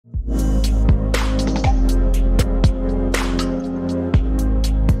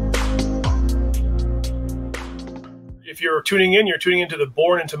if you're tuning in, you're tuning into the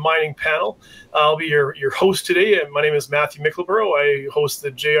Born into Mining panel. I'll be your host today. And my name is Matthew Mickleborough. I host the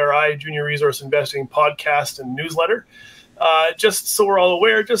JRI Junior Resource Investing podcast and newsletter. Just so we're all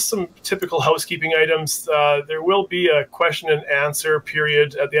aware, just some typical housekeeping items. There will be a question and answer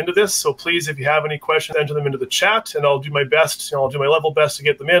period at the end of this. So please, if you have any questions, enter them into the chat, and I'll do my best. I'll do my level best to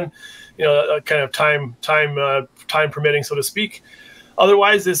get them in. Kind of time permitting, so to speak.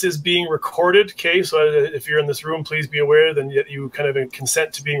 Otherwise, this is being recorded. Okay, so if you're in this room, please be aware then you kind of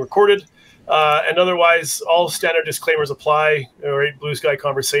consent to being recorded. And otherwise, all standard disclaimers apply. Right? Blue sky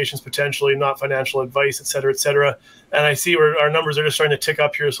conversations, potentially not financial advice, et cetera, et cetera. And I see our numbers are just starting to tick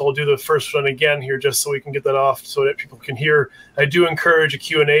up here, so I'll do the first one again here just so we can get that off so that people can hear. I do encourage a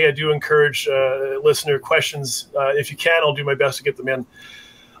Q&A. I do encourage listener questions. If you can, I'll do my best to get them in.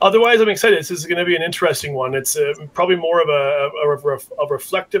 Otherwise, I'm excited. This is going to be an interesting one. It's probably more of a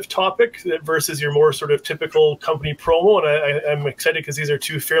reflective topic versus your more sort of typical company promo. And I'm excited because these are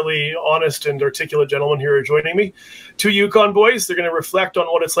two fairly honest and articulate gentlemen here who are joining me. Two Yukon boys. They're going to reflect on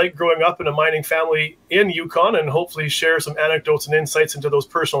what it's like growing up in a mining family in Yukon and hopefully share some anecdotes and insights into those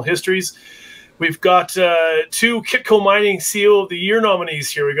personal histories. We've got two Kitco Mining CEO of the Year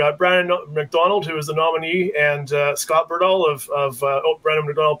nominees here. We got Brandon Macdonald, who is the nominee, and Scott Berdahl Brandon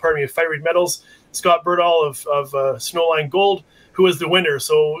Macdonald, pardon me, of Fireweed Metals. Scott Berdahl of Snowline Gold, who is the winner.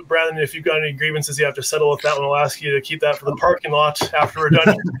 So, Brandon, if you've got any grievances you have to settle with that one, I'll ask you to keep that for the parking lot after we're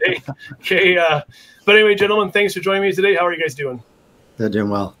done today. Okay. But anyway, gentlemen, thanks for joining me today. How are you guys doing? They're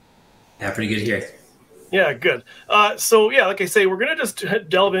doing well. Yeah, pretty good here. Yeah, good. So yeah, like I say, we're going to just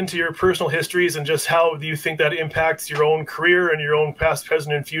delve into your personal histories and just how do you think that impacts your own career and your own past,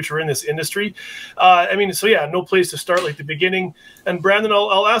 present, and future in this industry. So yeah, no place to start like the beginning. And Brandon,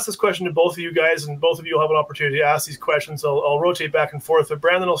 I'll ask this question to both of you guys, and both of you will have an opportunity to ask these questions. I'll rotate back and forth. But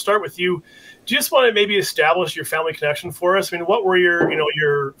Brandon, I'll start with you. Do you just want to maybe establish your family connection for us? I mean, what were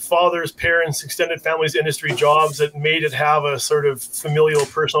your father's, parents, extended family's industry jobs that made it have a sort of familial,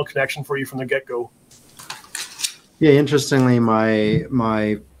 personal connection for you from the get-go? Yeah, interestingly,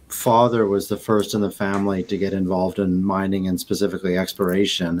 my father was the first in the family to get involved in mining and specifically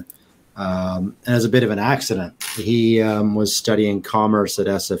exploration. And as a bit of an accident, he was studying commerce at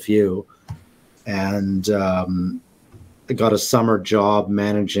SFU and got a summer job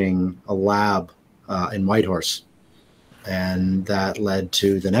managing a lab in Whitehorse. And that led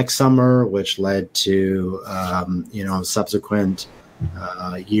to the next summer, which led to subsequent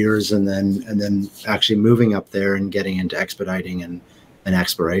years, and then actually moving up there and getting into expediting and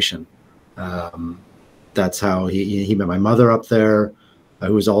exploration. That's how he met my mother up there,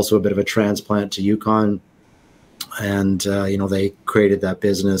 who was also a bit of a transplant to Yukon. And they created that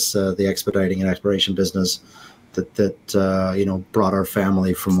business, the expediting and exploration business that brought our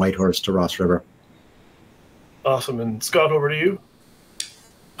family from Whitehorse to Ross River. Awesome. And Scott, over to you.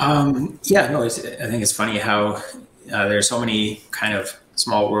 I think it's funny how there's so many kind of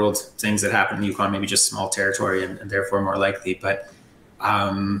small world things that happen in Yukon, maybe just small territory and therefore more likely. But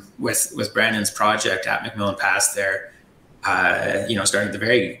with Brandon's project at McMillan Pass there, starting at the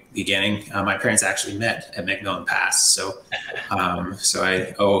very beginning, my parents actually met at McMillan Pass. So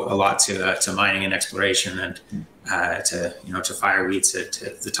I owe a lot to mining and exploration and to Fireweeds,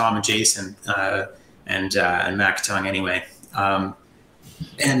 to Tom and Jason and Mactung anyway. My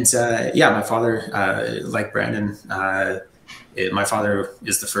father, like Brandon, my father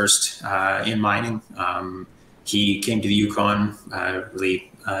is the first in mining. He came to the Yukon,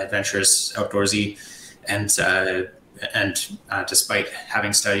 really adventurous, outdoorsy, and despite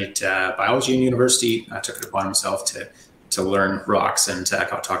having studied biology in university, took it upon himself to learn rocks and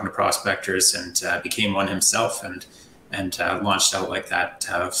got talking to prospectors and became one himself and launched out like that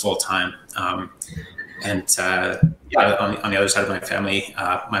full time. On the other side of my family,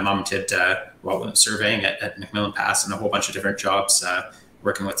 my mom did surveying at McMillan Pass and a whole bunch of different jobs,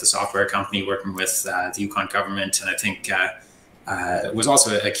 working with the software company, working with the Yukon government, and I think it was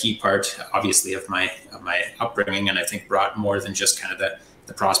also a key part, obviously, of my upbringing, and I think brought more than just kind of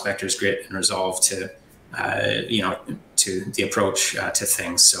the prospector's grit and resolve to the approach to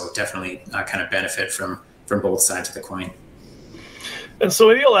things. So definitely kind of benefit from both sides of the coin. And so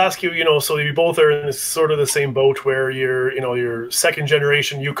maybe I'll ask you, so you both are in this sort of the same boat where you're second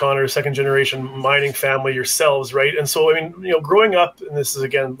generation Yukoner, second generation mining family yourselves, right? And so, I mean, growing up, and this is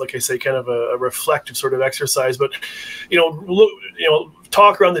again, like I say, kind of a reflective sort of exercise, but,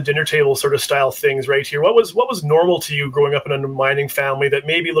 talk around the dinner table sort of style things right here. What was normal to you growing up in a mining family that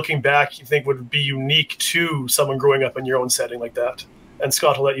maybe looking back, you think would be unique to someone growing up in your own setting like that? And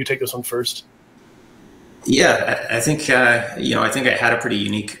Scott, I'll let you take this one first. Yeah, I think I think I had a pretty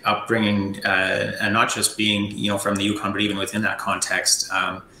unique upbringing, and not just being from the Yukon, but even within that context.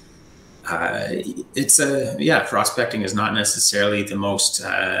 Prospecting is not necessarily the most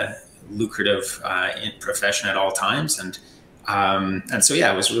lucrative profession at all times, and so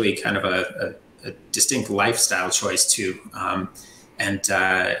it was really kind of a distinct lifestyle choice too, and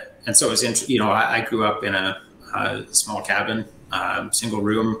so it was I grew up in a small cabin, single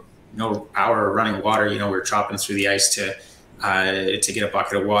room, no power or running water. We were chopping through the ice to get a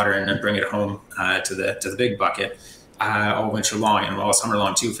bucket of water and then bring it home to the big bucket all winter long and all summer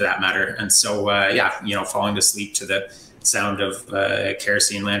long too, for that matter. And so falling to sleep to the sound of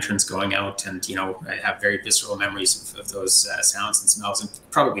kerosene lanterns going out, and I have very visceral memories of those sounds and smells, and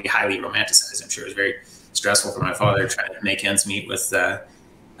probably highly romanticized. I'm sure it was very stressful for my father trying to make ends meet with the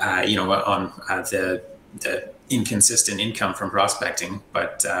inconsistent income from prospecting,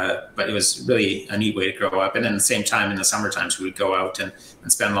 but it was really a neat way to grow up. And then at the same time, in the summer times, we would go out and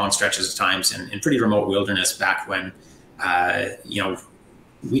spend long stretches of times in pretty remote wilderness back when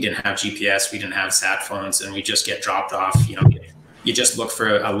we didn't have GPS, we didn't have sat phones, and we just get dropped off. You just look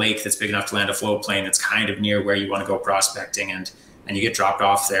for a lake that's big enough to land a float plane that's kind of near where you want to go prospecting, and you get dropped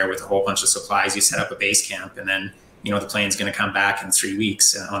off there with a whole bunch of supplies. You set up a base camp, and then the plane's going to come back in 3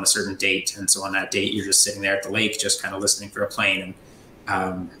 weeks on a certain date. And so on that date, you're just sitting there at the lake, just kind of listening for a plane.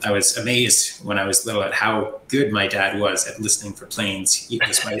 And I was amazed when I was little at how good my dad was at listening for planes.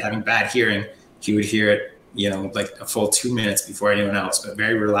 Despite having bad hearing, he would hear it, like a full 2 minutes before anyone else, but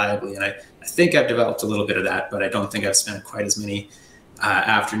very reliably. And I think I've developed a little bit of that, but I don't think I've spent quite as many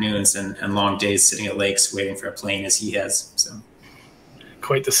afternoons and long days sitting at lakes waiting for a plane as he has. So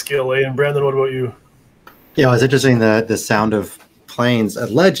quite the skill, eh? And Brandon, what about you? Yeah, it's interesting that the sound of planes,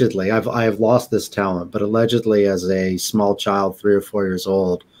 allegedly, I have lost this talent, but allegedly as a small child, 3 or 4 years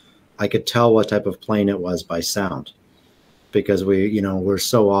old, I could tell what type of plane it was by sound, because we're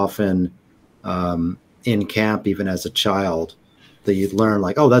so often in camp, even as a child, that you'd learn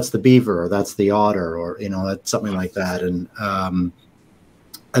like, oh, that's the beaver, or that's the otter, or, that's something like that. And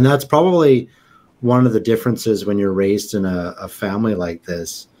that's probably one of the differences when you're raised in a family like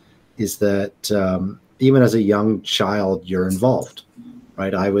this, is that even as a young child, you're involved,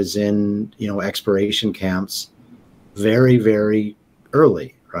 right? I was in, exploration camps very, very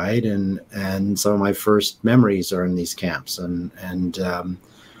early, right? And some of my first memories are in these camps, and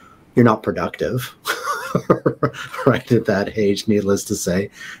you're not productive, right, at that age, needless to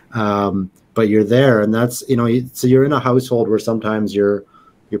say. But you're there, and that's, so you're in a household where sometimes your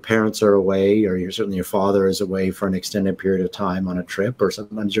parents are away, or certainly your father is away for an extended period of time on a trip, or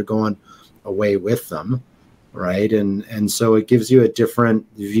sometimes you're going away with them, right? And so it gives you a different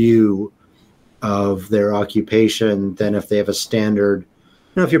view of their occupation than if they have a standard,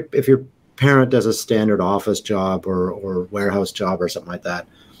 if your parent does a standard office job or warehouse job or something like that,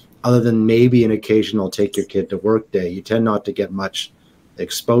 other than maybe an occasional take your kid to work day, you tend not to get much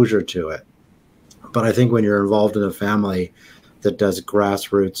exposure to it. But I think when you're involved in a family that does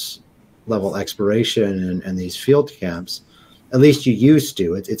grassroots level exploration and these field camps, at least you used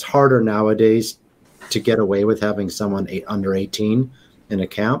to. It's harder nowadays to get away with having someone under 18 in a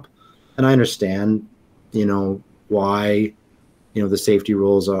camp. And I understand, why, the safety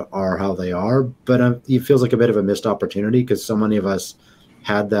rules are how they are, but it feels like a bit of a missed opportunity, because so many of us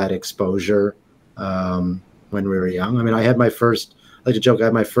had that exposure when we were young. I mean, I like to joke, I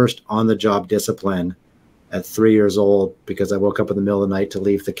had my first on-the-job discipline at 3 years old, because I woke up in the middle of the night to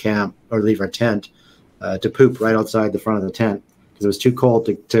leave the camp, or leave our tent, to poop right outside the front of the tent, because it was too cold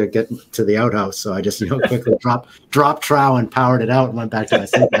to get to the outhouse. So I just quickly dropped trow and powered it out and went back to my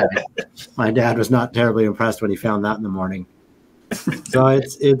sleep bag. My dad was not terribly impressed when he found that in the morning. So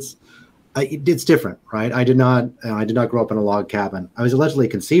it's different, right? I did not grow up in a log cabin. I was allegedly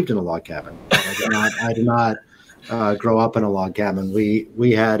conceived in a log cabin. I did not grow up in a log cabin.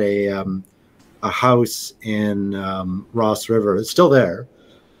 We had a house in Ross River. It's still there.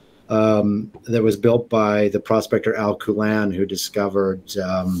 That was built by the prospector Al Coulan, who discovered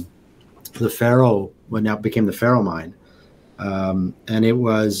the Faro, what now became the Faro mine. And it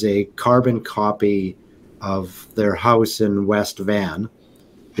was a carbon copy of their house in West Van,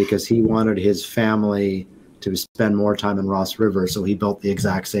 because he wanted his family to spend more time in Ross River, so he built the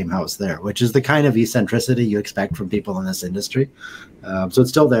exact same house there, which is the kind of eccentricity you expect from people in this industry. So it's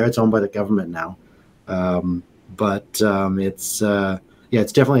still there. It's owned by the government now. But it's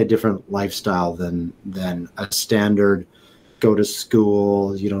definitely a different lifestyle than a standard go to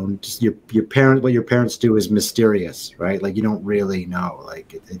school. Just your parents, what your parents do is mysterious, right? Like, you don't really know.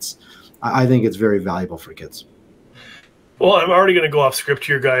 Like, I think it's very valuable for kids. Well, I'm already going to go off script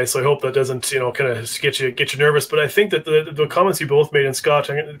here, guys. So I hope that doesn't, kind of get you nervous. But I think that the comments you both made, and Scott,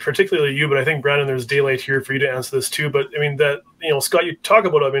 particularly you, but I think Brandon, there's daylight here for you to answer this too. But I mean that, Scott, you talk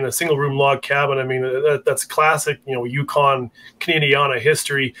about, a single room log cabin. I mean that's classic, Yukon Canadiana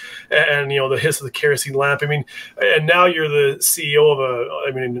history, and the hiss of the kerosene lamp. I mean, and now you're the CEO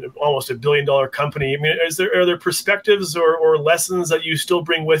of almost $1 billion company. I mean, are there perspectives or lessons that you still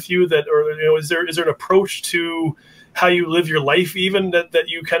bring with you that, or is there an approach to how you live your life even that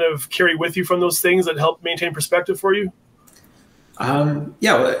you kind of carry with you from those things that help maintain perspective for you? Yeah,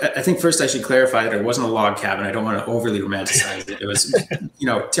 well, I think first I should clarify that it wasn't a log cabin. I don't want to overly romanticize it. It was,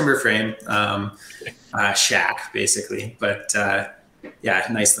 timber frame, shack basically, but yeah,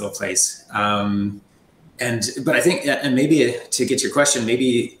 nice little place. But I think, and maybe to get your question,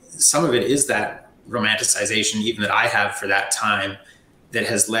 maybe some of it is that romanticization even that I have for that time that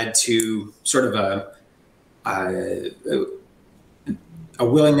has led to sort of a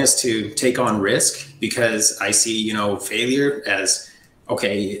willingness to take on risk, because I see, failure as,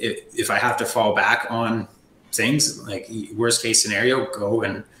 okay, if I have to fall back on things, like worst case scenario, go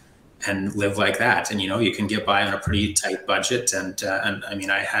and live like that. And, you can get by on a pretty tight budget. And I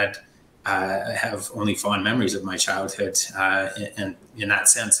mean, I have only fond memories of my childhood and in that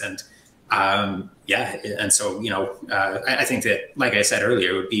sense. And yeah. And so, I think that, like I said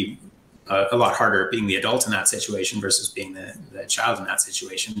earlier, it would be a lot harder being the adult in that situation versus being the child in that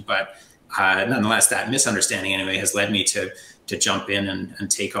situation. But nonetheless, that misunderstanding anyway has led me to jump in and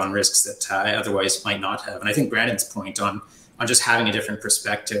take on risks that I otherwise might not have. And I think Brandon's point on just having a different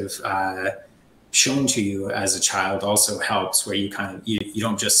perspective shown to you as a child also helps, where you kind of, you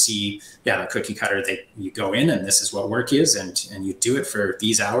don't just see, the cookie cutter that you go in and this is what work is, and you do it for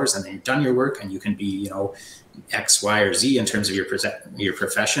these hours and then you've done your work and you can be, X, Y, or Z in terms of your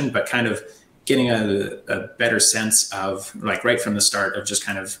profession, but kind of getting a better sense of, like, right from the start, of just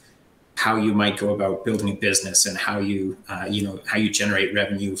kind of how you might go about building a business and how you how you generate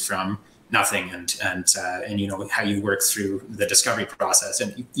revenue from nothing, and how you work through the discovery process,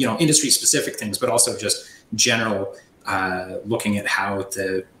 and industry specific things, but also just general looking at how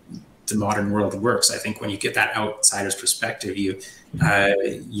the modern world works. I think when you get that outsider's perspective, you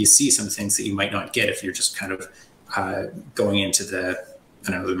see some things that you might not get if you're just kind of going into the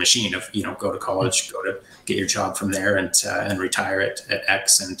machine of, go to college, go to get your job from there, and retire at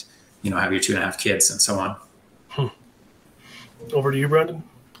X, and have your 2.5 kids and so on. Over to you, Brandon.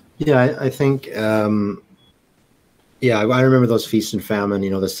 Yeah, I think I remember those feast and famine, the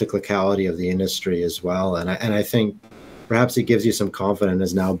cyclicality of the industry as well, and I think perhaps it gives you some confidence,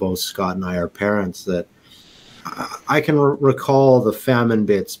 as now both Scott and I are parents, that I can recall the famine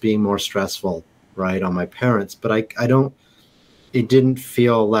bits being more stressful, right, on my parents, but it didn't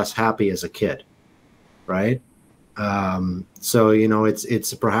feel less happy as a kid, right? So,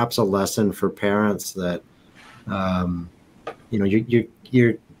 it's perhaps a lesson for parents that,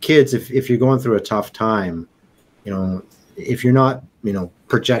 your kids, if you're going through a tough time, if you're not,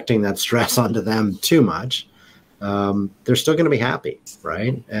 projecting that stress onto them too much, they're still going to be happy,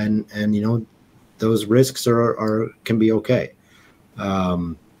 right? And those risks can be okay.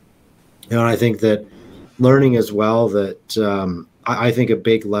 I think that learning as well that I think a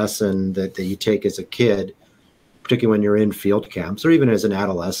big lesson that you take as a kid, particularly when you're in field camps or even as an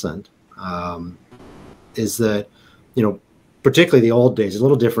adolescent, is that, particularly the old days, a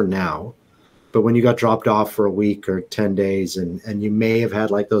little different now, but when you got dropped off for a week or 10 days and you may have had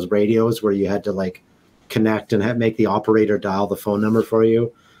like those radios where you had to like connect and make the operator dial the phone number for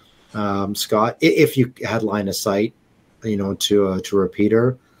you, Scott, if you had line of sight, to a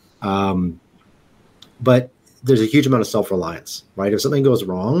repeater. But there's a huge amount of self-reliance, right? If something goes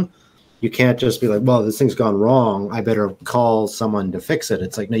wrong, you can't just be like, well, this thing's gone wrong, I better call someone to fix it.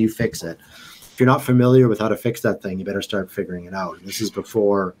 It's like, no, you fix it. If you're not familiar with how to fix that thing, you better start figuring it out. And this is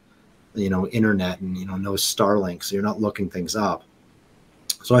before, internet and, no Starlink, so you're not looking things up.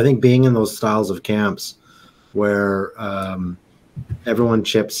 So I think being in those styles of camps where everyone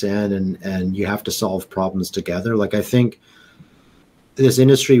chips in and you have to solve problems together, like, I think this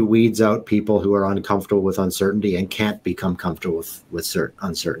industry weeds out people who are uncomfortable with uncertainty and can't become comfortable with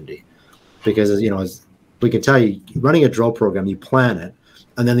uncertainty. Because, as we can tell you, running a drill program, you plan it,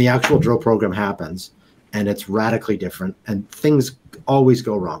 and then the actual drill program happens, and it's radically different, and things always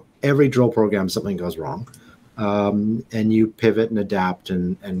go wrong. Every drill program, something goes wrong, and you pivot and adapt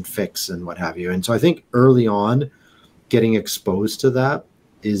and fix and what have you. And so I think early on, getting exposed to that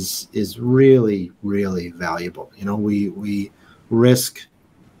is really, really valuable. We risk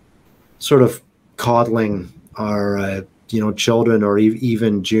sort of coddling our children or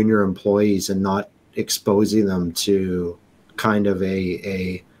even junior employees and not exposing them to kind of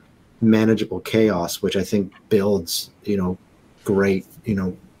a manageable chaos, which I think builds, great,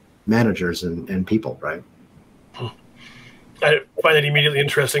 managers and people, right? I find it immediately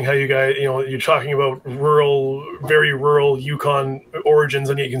interesting how you guys, you're talking about very rural Yukon origins,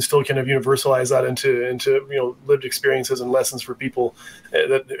 and yet you can still kind of universalize that into lived experiences and lessons for people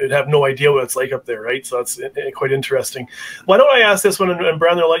that have no idea what it's like up there, right? So that's quite interesting. Why don't I ask this one, and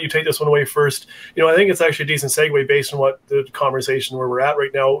Brandon, I'll let you take this one away first. I think it's actually a decent segue based on what the conversation where we're at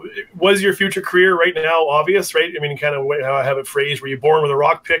right now. Was your future career right now obvious, right? I mean, kind of how I have it phrased, were you born with a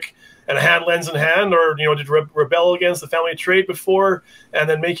rock pick and a hand lens in hand, or did you rebel against the family trade before and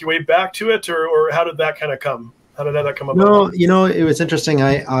then make your way back to it, or how did that kind of come? How did that come about? No, it was interesting.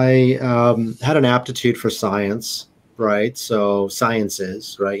 I had an aptitude for science, right? So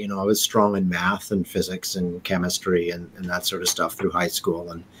sciences, right? I was strong in math and physics and chemistry and that sort of stuff through high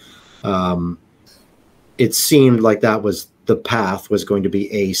school, and it seemed like that was the path, was going to be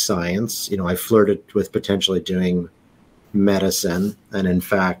a science. I flirted with potentially doing medicine, and in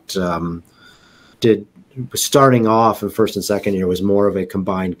fact starting off in first and second year was more of a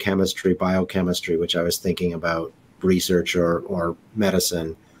combined chemistry biochemistry, which I was thinking about research or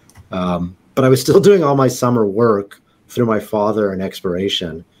medicine, but I was still doing all my summer work through my father in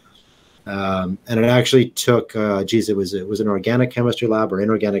exploration, and it actually took it was an organic chemistry lab or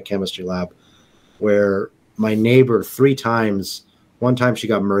inorganic chemistry lab where my neighbor 3 times, one time she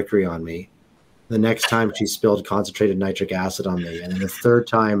got mercury on me, the next time she spilled concentrated nitric acid on me, and then the third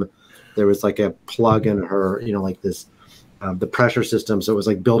time there was like a plug in her, like this, the pressure system. So it was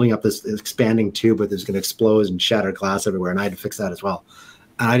like building up this expanding tube, but there's going to explode and shatter glass everywhere. And I had to fix that as well.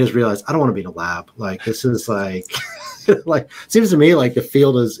 And I just realized I don't want to be in a lab. Like, this is like, seems to me like the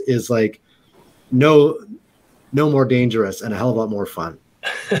field is like no more dangerous and a hell of a lot more fun.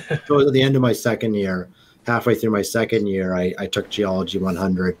 So at the end of my second year, halfway through my second year, I took Geology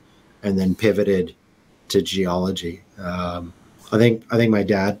 100 and then pivoted to geology. I think my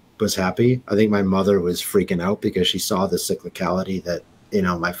dad was happy. I think my mother was freaking out because she saw the cyclicality that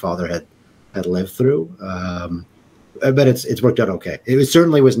my father had lived through. But it's worked out okay. It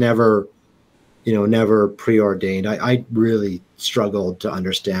certainly was never preordained. I really struggled to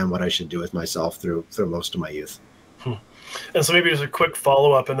understand what I should do with myself through most of my youth. And so maybe just a quick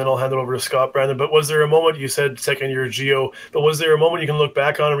follow-up, and then I'll hand it over to Scott, Brandon. But was there a moment, you said second year geo, but was there a moment you can look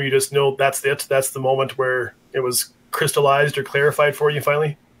back on where you just know that's it? That's the moment where it was crystallized or clarified for you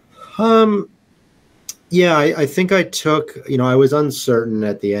finally? Yeah, I think I took, I was uncertain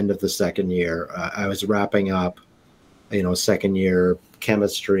at the end of the second year. I was wrapping up, second year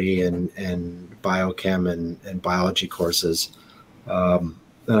chemistry and biochem and biology courses.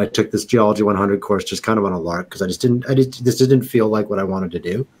 And I took this Geology 100 course just kind of on a lark because this didn't feel like what I wanted to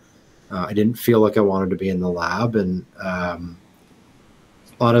do. I didn't feel like I wanted to be in the lab. And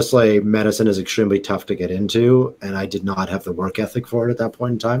honestly, medicine is extremely tough to get into, and I did not have the work ethic for it at that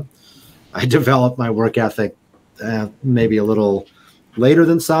point in time. I developed my work ethic maybe a little later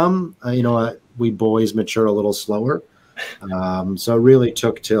than some. We boys mature a little slower. So it really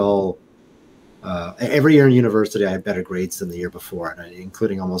took till every year in university, I had better grades than the year before, and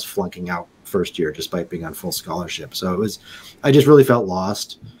including almost flunking out first year despite being on full scholarship. So I just really felt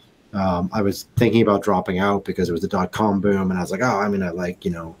lost. I was thinking about dropping out because it was the .com boom, and I was like, I'm going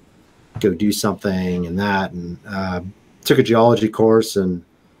to go do something and that, and took a geology course, and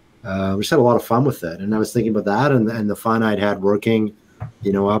we just had a lot of fun with it. And I was thinking about that and the fun I'd had working,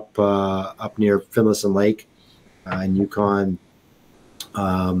 up near Finlayson Lake in Yukon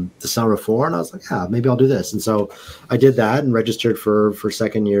the summer before, and I was like, maybe I'll do this. And so I did that and registered for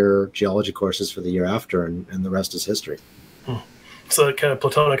second year geology courses for the year after, and the rest is history. So that kind of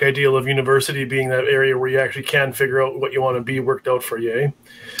platonic ideal of university being that area where you actually can figure out what you want to be worked out for you, eh?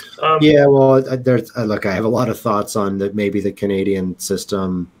 Yeah, well, look, I have a lot of thoughts on that. Maybe the Canadian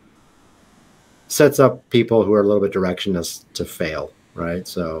system sets up people who are a little bit directionless to fail, right?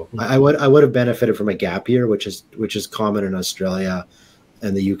 So I would have benefited from a gap year, which is common in Australia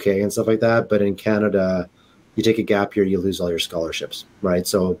and the UK and stuff like that. But in Canada, you take a gap year, you lose all your scholarships, right?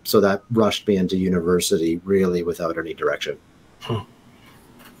 So that rushed me into university really without any direction.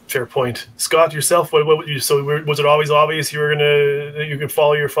 Fair point. Scott, yourself, what would you? So was it always obvious you could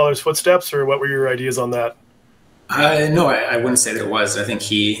follow your father's footsteps, or what were your ideas on that? No, I wouldn't say there was. I think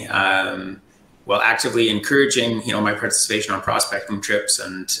he, actively encouraging, my participation on prospecting trips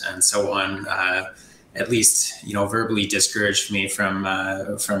and so on, at least, verbally discouraged me from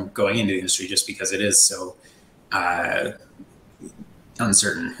going into the industry just because it is so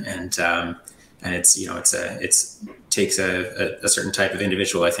uncertain, and it's takes a certain type of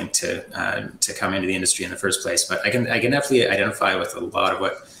individual, I think, to come into the industry in the first place. But I can definitely identify with a lot of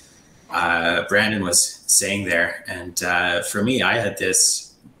what Brandon was saying there. And for me, I had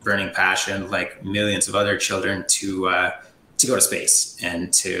this burning passion, like millions of other children, to go to space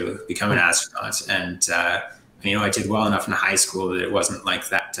and to become an astronaut. And you know, I did well enough in high school that it wasn't like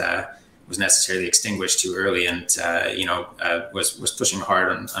that was necessarily extinguished too early. And you know, was pushing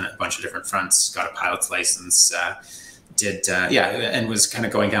hard on a bunch of different fronts. Got a pilot's license. And was kind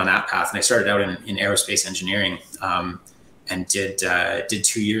of going down that path. And I started out in aerospace engineering, and did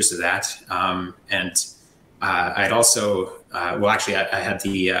 2 years of that. And I'd also, well, actually, I had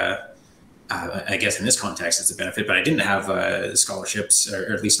the, I guess in this context, it's a benefit, but I didn't have scholarships,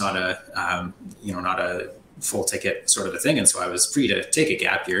 or at least not a, you know, not a full ticket sort of a thing. And so I was free to take a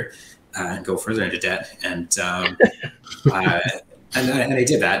gap year and go further into debt. And and I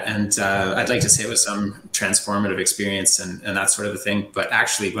did that. And I'd like to say it was some transformative experience and that sort of a thing. But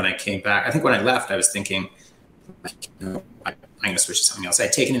actually, when I came back, I think when I left, I was thinking, you know, I'm going to switch to something else.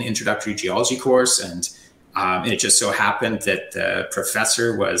 I'd taken an introductory geology course, and it just so happened that the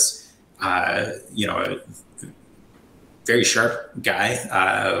professor was, you know, a very sharp guy,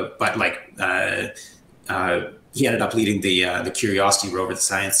 but like he ended up leading the Curiosity rover, the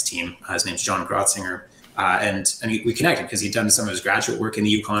science team. His name's John Grotzinger. And we connected because he'd done some of his graduate work in the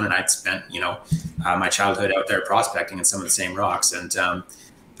Yukon, and I'd spent, you know, my childhood out there prospecting in some of the same rocks.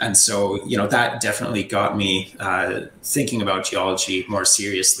 And so, you know, that definitely got me thinking about geology more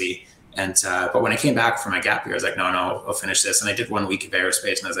seriously. And but when I came back from my gap year, I was like, no, I'll finish this. And I did 1 week of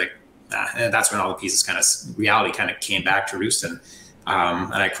aerospace, and I was like, nah. And that's when all the pieces reality kind of came back to roost. And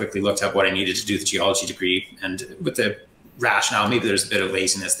I quickly looked up what I needed to do the geology degree, and with the rationale, maybe there's a bit of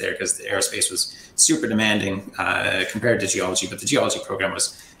laziness there because the aerospace was super demanding compared to geology, but the geology program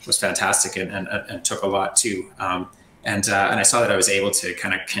was fantastic and took a lot too. And I saw that I was able to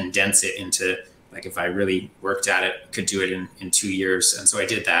kind of condense it into, like, if I really worked at it, could do it in 2 years. And so I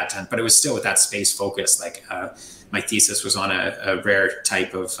did that, but it was still with that space focus. Like my thesis was on a rare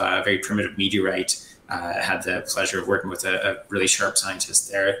type of very primitive meteorite. I had the pleasure of working with a really sharp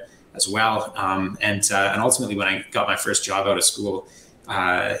scientist there as well. And ultimately, when I got my first job out of school,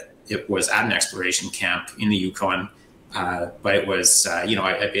 it was at an exploration camp in the Yukon. But it was, you know,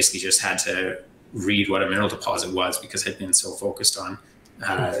 I basically just had to read what a mineral deposit was because I'd been so focused on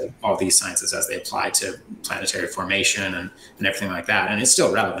all these sciences as they apply to planetary formation and everything like that. And it's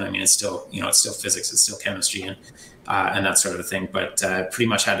still relevant. I mean, it's still, you know, it's still physics, it's still chemistry and that sort of a thing. But pretty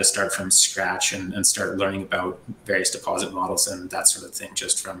much had to start from scratch and start learning about various deposit models and that sort of thing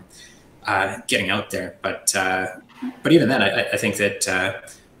just from getting out there. But even then, I think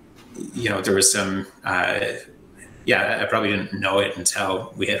that, you know, there was some, yeah, I probably didn't know it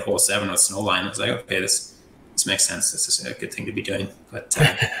until we hit hole 7 with Snowline. I was like, okay, this makes sense. This is a good thing to be doing. But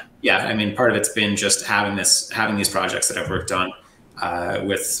yeah, I mean, part of it's been just having these projects that I've worked on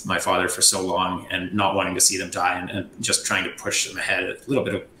with my father for so long and not wanting to see them die and just trying to push them ahead. A little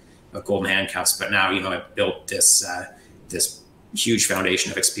bit of golden handcuffs, but now, you know, I've built this this huge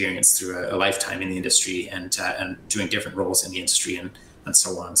foundation of experience through a lifetime in the industry and doing different roles in the industry and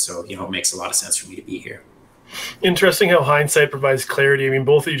so on. So, you know, it makes a lot of sense for me to be here. Interesting how hindsight provides clarity. I mean,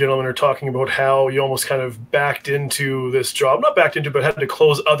 both of you gentlemen are talking about how you almost kind of backed into this job, not backed into, but had to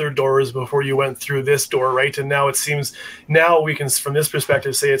close other doors before you went through this door, right? And now it seems, now we can, from this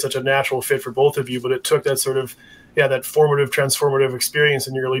perspective, say it's such a natural fit for both of you, but it took that sort of, yeah, that formative, transformative experience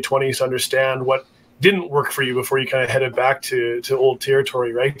in your early 20s to understand what didn't work for you before you kind of headed back to old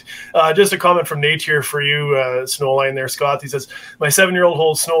territory, right? Just a comment from Nate here for you, Snowline there, Scott. He says, my 7-year-old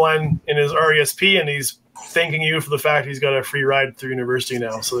holds Snowline in his RESP, and he's thanking you for the fact he's got a free ride through university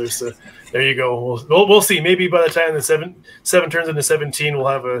now. So there you go. We'll see. Maybe by the time the seven turns into 17, we'll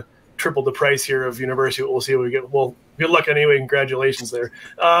have a triple the price here of university. We'll see what we get. Well, good luck anyway. Congratulations there.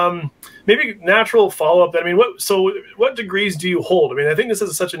 Maybe natural follow-up. I mean, what degrees do you hold? I mean, I think this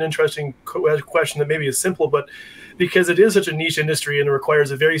is such an interesting question that maybe is simple, but because it is such a niche industry and it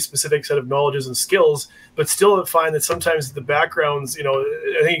requires a very specific set of knowledges and skills, but still I find that sometimes the backgrounds, you know,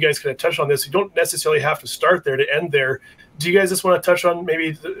 I think you guys kind of touched on this. You don't necessarily have to start there to end there. Do you guys just want to touch on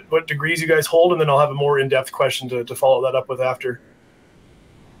maybe what degrees you guys hold? And then I'll have a more in-depth question to follow that up with after.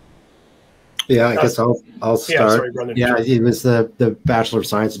 Yeah, I guess I'll start. Yeah, sorry, Brandon. Yeah, it was the Bachelor of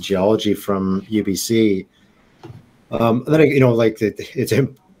Science in Geology from UBC. Then, you know, like it's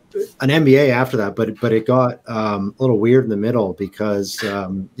an MBA after that, but it got a little weird in the middle because,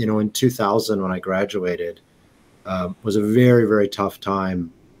 you know, in 2000 when I graduated, was a very, very tough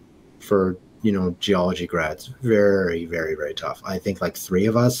time for, you know, geology grads. Very, very, very tough. I think like 3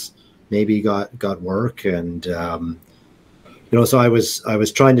 of us maybe got work. And so I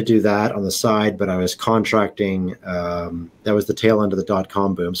was trying to do that on the side, but I was contracting. That was the tail end of the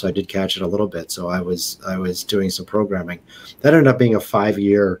 .com boom, so I did catch it a little bit. So I was doing some programming. That ended up being a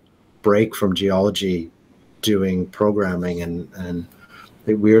 5-year break from geology, doing programming, and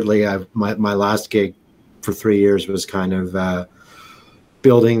weirdly, my last gig for 3 years was kind of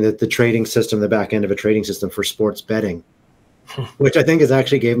building the trading system, the back end of a trading system for sports betting, which I think has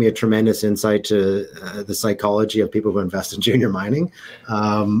actually gave me a tremendous insight to the psychology of people who invest in junior mining.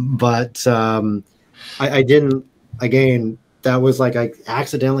 But I didn't, again, that was like, I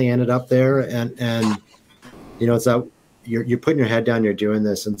accidentally ended up there, and it's that you're putting your head down, you're doing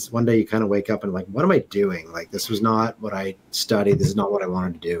this, and one day you kind of wake up and like, what am I doing? Like, this was not what I studied. This is not what I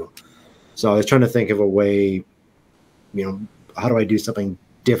wanted to do. So I was trying to think of a way, how do I do something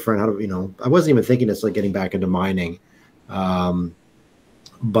different? How do I wasn't even thinking it's like getting back into mining.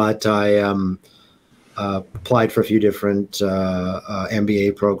 But I applied for a few different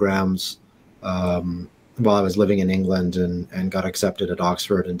MBA programs while I was living in England, and got accepted at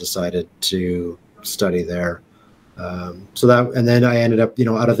Oxford and decided to study there. And then I ended up,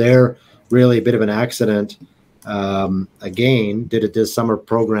 out of there, really a bit of an accident. Again, did a summer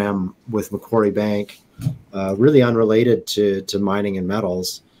program with Macquarie Bank, really unrelated to mining and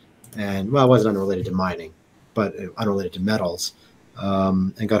metals. And well, it wasn't unrelated to mining, but unrelated to metals,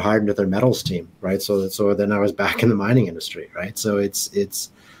 and got hired into their metals team. Right. So then I was back in the mining industry. Right. So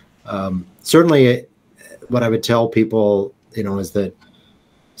it's certainly what I would tell people, is that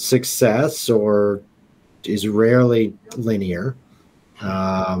success is rarely linear.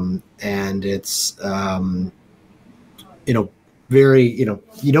 And it's, very,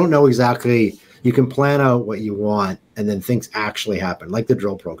 you don't know exactly, you can plan out what you want, and then things actually happen, like the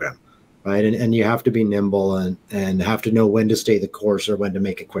drill program, right? And you have to be nimble and have to know when to stay the course or when to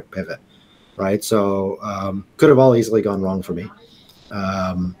make a quick pivot, right? So could have all easily gone wrong for me.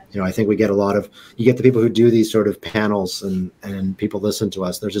 I think you get the people who do these sort of panels, and people listen to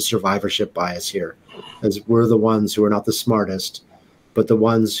us. There's a survivorship bias here, as we're the ones who are not the smartest, but the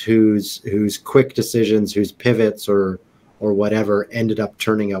ones whose quick decisions, whose pivots or whatever ended up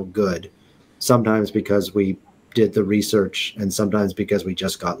turning out good. Sometimes because we did the research, and sometimes because we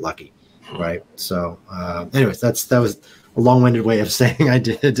just got lucky, right? So, anyways, that was a long-winded way of saying I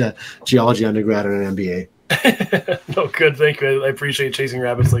did geology undergrad and an MBA. No, good. Thank you. I appreciate chasing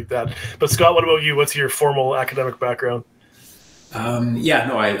rabbits like that. But Scott, what about you? What's your formal academic background?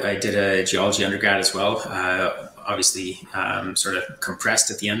 I did a geology undergrad as well. Obviously, sort of compressed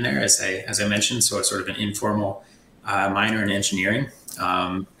at the end there, as I mentioned. So it's sort of an informal minor in engineering.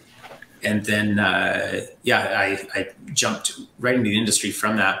 And then, I jumped right into the industry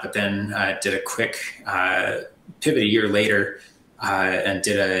from that, but then did a quick pivot a year later, and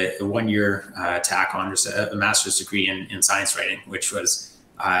did a 1-year tack on, just a master's degree in science writing, which was,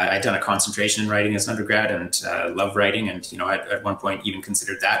 I'd done a concentration in writing as an undergrad, and love writing. And, at one point even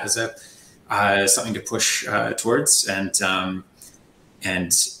considered that as something to push towards.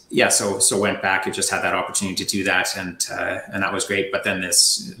 So went back and just had that opportunity to do that. And that was great. But then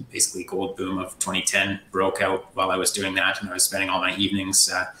this basically gold boom of 2010 broke out while I was doing that. And I was spending all my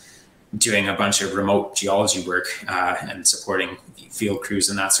evenings doing a bunch of remote geology work and supporting field crews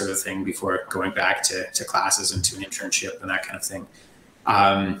and that sort of thing before going back to classes and to an internship and that kind of thing.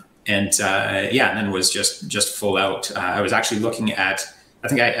 And then was just full out. I was actually looking at, I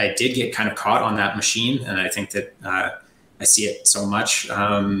think I did get kind of caught on that machine. And I think that I see it so much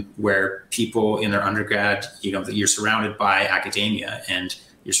where people in their undergrad, that you're surrounded by academia, and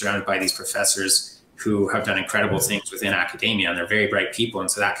you're surrounded by these professors who have done incredible things within academia, and they're very bright people.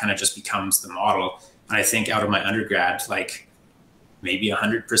 And so that kind of just becomes the model. And I think out of my undergrad, like maybe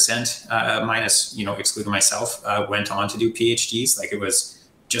 100% minus, excluding myself, went on to do PhDs. Like it was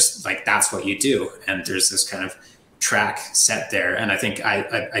just like, that's what you do. And there's this kind of track set there. And I think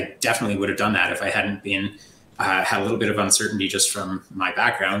I definitely would have done that if I hadn't been, had a little bit of uncertainty just from my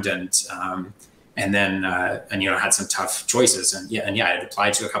background, and then had some tough choices, and I had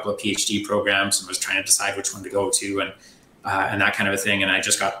applied to a couple of PhD programs and was trying to decide which one to go to, and that kind of a thing. And I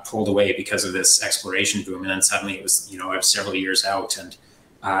just got pulled away because of this exploration boom. And then suddenly it was, I was several years out, and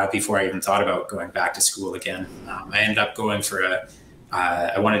before I even thought about going back to school again, I ended up going for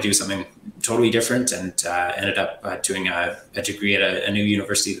I want to do something totally different, and ended up doing a degree at a new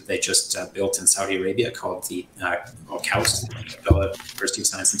university that they just built in Saudi Arabia called KAUST, University of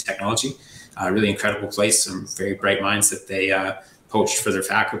Science and Technology. Really incredible place, some very bright minds that they poached for their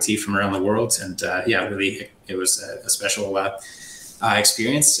faculty from around the world. And really, it was a special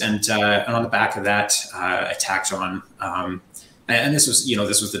experience. And on the back of that, I tacked on and this was,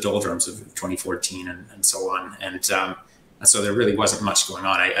 this was the doldrums of 2014 and so on. And so there really wasn't much going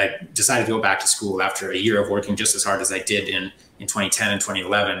on. I decided to go back to school after a year of working just as hard as I did in 2010 and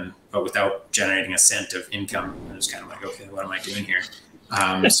 2011, but without generating a cent of income. I was kind of like, okay, what am I doing here?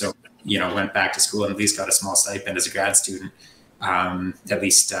 So, went back to school and at least got a small stipend as a grad student, at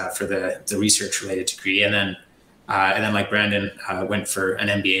least for the research related degree. And then like Brandon, went for an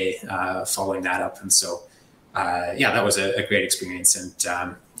MBA following that up. And so, that was a great experience. And,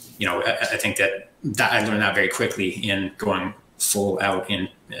 I think that I learned that very quickly in going full out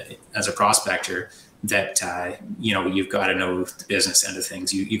as a prospector, that, you've got to know the business end of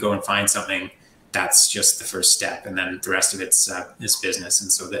things. You go and find something, that's just the first step. And then the rest of it's business.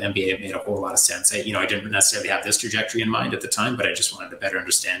 And so the MBA made a whole lot of sense. I didn't necessarily have this trajectory in mind at the time, but I just wanted a better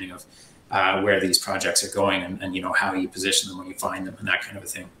understanding of where these projects are going and how you position them when you find them and that kind of a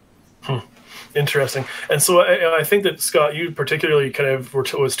thing. Interesting. And so I think that, Scott, you particularly kind of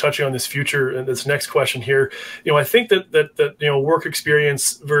was touching on this future and this next question here. I think that work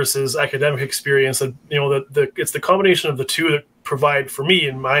experience versus academic experience, that it's the combination of the two that provide, for me,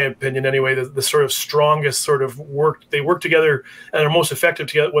 in my opinion anyway, the sort of strongest sort of work. They work together and are most effective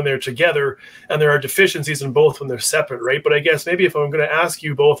together when they're together, and there are deficiencies in both when they're separate, right? But I guess maybe if I'm going to ask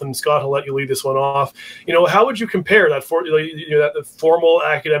you both, and Scott, I'll let you lead this one off, how would you compare that that formal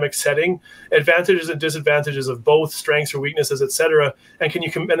academic setting, advantages and disadvantages of both, strengths or weaknesses, etc., and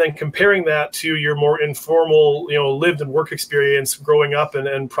then comparing that to your more informal, lived and work experience growing up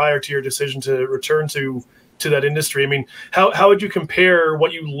and prior to your decision to return to that industry? I mean, how would you compare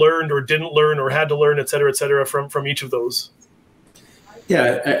what you learned or didn't learn or had to learn, et cetera, from each of those?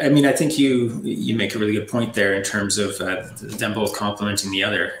 Yeah, I mean, I think you make a really good point there in terms of them both complementing the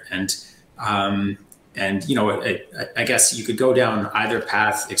other. And I guess you could go down either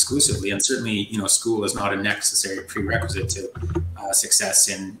path exclusively, and certainly, school is not a necessary prerequisite to success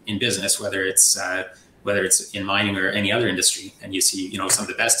in business, whether it's in mining or any other industry. And you see, some of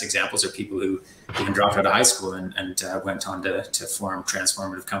the best examples are people who even dropped out of high school and went on to form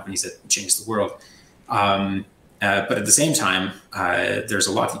transformative companies that changed the world. But at the same time, there's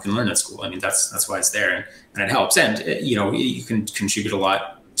a lot you can learn at school. I mean, that's why it's there, and it helps. And you can contribute a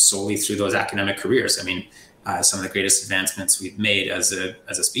lot solely through those academic careers. I mean, some of the greatest advancements we've made as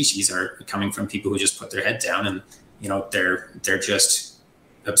a species are coming from people who just put their head down and they're just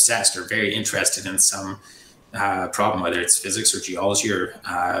obsessed or very interested in some problem, whether it's physics or geology or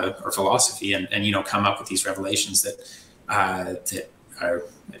philosophy, and come up with these revelations that are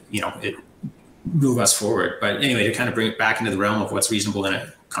it move us forward. But anyway, to kind of bring it back into the realm of what's reasonable in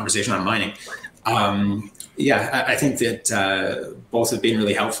a conversation on mining, I think that both have been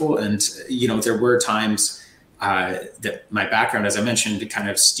really helpful. And there were times that my background, as I mentioned, kind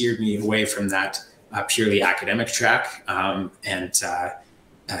of steered me away from that purely academic track, I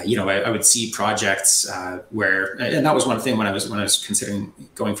would see projects where, and that was one thing when I was considering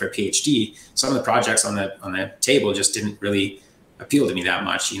going for a PhD. Some of the projects on the table just didn't really appeal to me that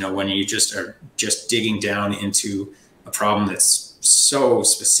much. When you just are digging down into a problem that's so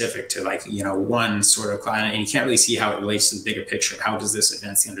specific to one sort of client, and you can't really see how it relates to the bigger picture. How does this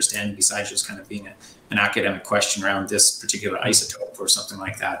advance the understanding besides just kind of being an academic question around this particular isotope or something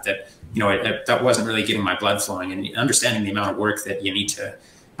like that? That wasn't really getting my blood flowing, and understanding the amount of work that you need to.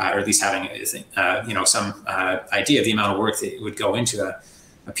 Or at least having some idea of the amount of work that would go into a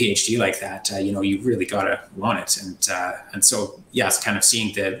PhD like that, you really gotta want it, and so yes, kind of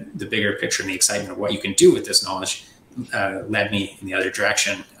seeing the bigger picture and the excitement of what you can do with this knowledge led me in the other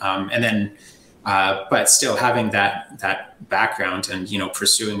direction, and then but still having that background and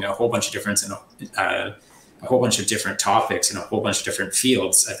pursuing a whole bunch of different topics in a whole bunch of different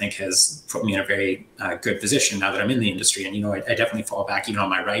fields, I think has put me in a very good position now that I'm in the industry. And, I definitely fall back even on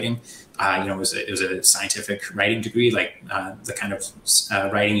my writing. It was a scientific writing degree, like the kind of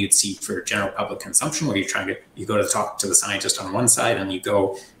writing you'd see for general public consumption, where you go to talk to the scientist on one side and you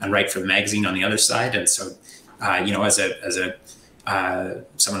go and write for the magazine on the other side. And so, as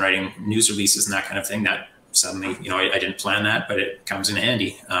someone writing news releases and that kind of thing, that suddenly, I didn't plan that, but it comes in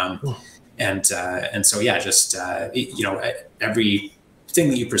handy. And so, everything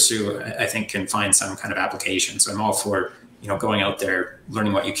that you pursue, I think, can find some kind of application. So I'm all for, going out there,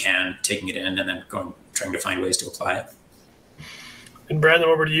 learning what you can, taking it in, and then trying to find ways to apply it. And Brandon,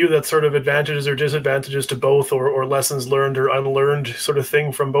 over to you, that sort of advantages or disadvantages to both, or lessons learned or unlearned sort of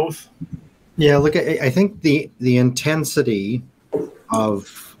thing from both? Yeah, look, I think the intensity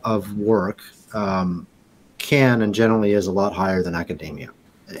of work can and generally is a lot higher than academia.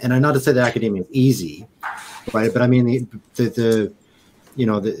 And I'm not to say that academia is easy, right? But I mean, there's the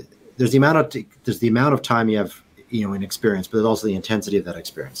amount of time you have in experience, but there's also the intensity of that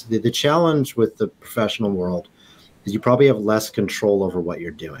experience. The challenge with the professional world is you probably have less control over what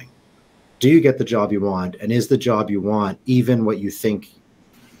you're doing. Do you get the job you want? And is the job you want even what you think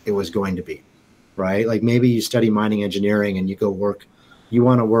it was going to be, right? Like maybe you study mining engineering and you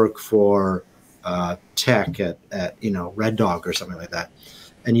want to work for tech at Red Dog or something like that.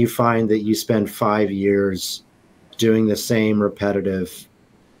 And you find that you spend 5 years doing the same repetitive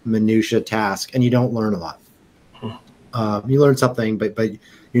minutia task and you don't learn a lot. You learn something, but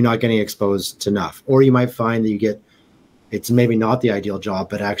you're not getting exposed to enough. Or you might find that it's maybe not the ideal job,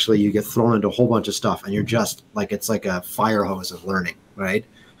 but actually you get thrown into a whole bunch of stuff and you're just like, it's like a fire hose of learning, right?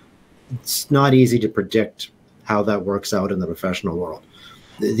 It's not easy to predict how that works out in the professional world.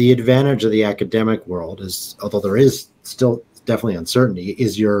 The advantage of the academic world is, although there is still definitely uncertainty,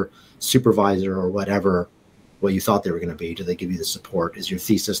 is your supervisor or whatever, what you thought they were going to be, do they give you the support? Is your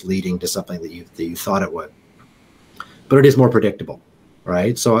thesis leading to something that you thought it would? But it is more predictable,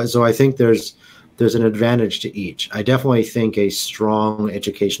 right? So I think there's an advantage to each. I definitely think a strong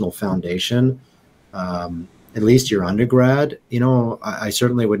educational foundation, at least your undergrad, I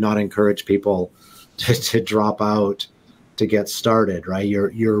certainly would not encourage people to drop out to get started, right?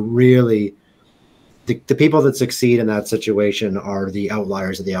 You're really, the people that succeed in that situation are the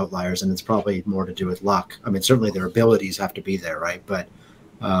outliers of the outliers, and it's probably more to do with luck. I mean, certainly their abilities have to be there, right? But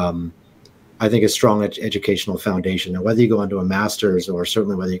I think a strong educational foundation, and whether you go into a master's or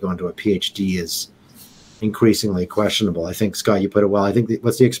certainly whether you go into a PhD, is increasingly questionable. I think, Scott, you put it well. I think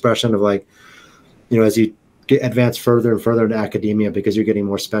what's the expression of, like, as you advance further and further into academia, because you're getting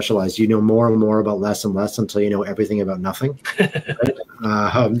more specialized, you know more and more about less and less until you know everything about nothing. Right?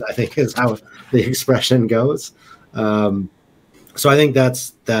 I think is how the expression goes. So I think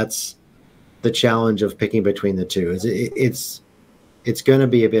that's the challenge of picking between the two. It's going to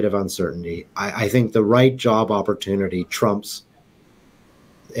be a bit of uncertainty. I think the right job opportunity trumps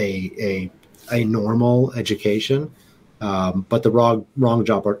a normal education. But the wrong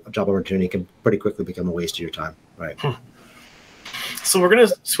job opportunity can pretty quickly become a waste of your time, right? So we're going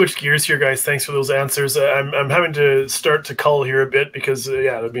to switch gears here, guys. Thanks for those answers. I'm having to start to cull here a bit because,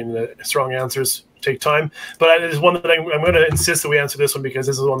 strong answers take time. But there's one that I'm going to insist that we answer this one, because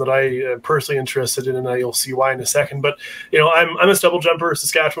this is one that I am personally interested in, and you'll see why in a second. But I'm a stubble jumper,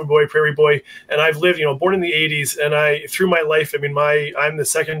 Saskatchewan boy, prairie boy, and I've lived, born in the '80s, and through my life, I'm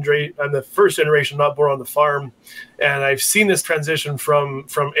the first generation not born on the farm, and I've seen this transition from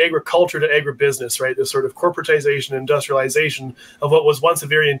agriculture to agribusiness, right? This sort of corporatization, industrialization of what was once a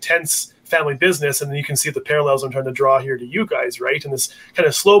very intense family business. And then you can see the parallels I'm trying to draw here to you guys, right? And this kind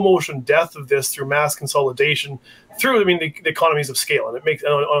of slow motion death of this through mass consolidation, through, the economies of scale. And it makes,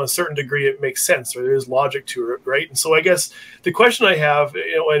 on a certain degree, it makes sense, right? There's logic to it, right? And so I guess the question I have,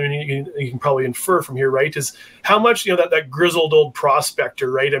 you can probably infer from here, right, is how much, that grizzled old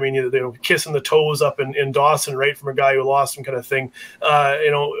prospector, right? Kissing the toes up in Dawson, right, from a guy who lost him kind of thing,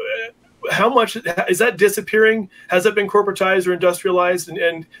 how much is that disappearing? Has that been corporatized or industrialized?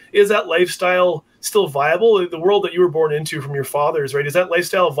 And is that lifestyle still viable? The world that you were born into from your fathers, right? Is that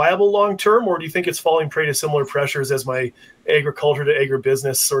lifestyle viable long term, or do you think it's falling prey to similar pressures as my agriculture to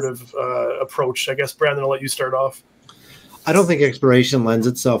agribusiness sort of approach? I guess, Brandon, I'll let you start off. I don't think exploration lends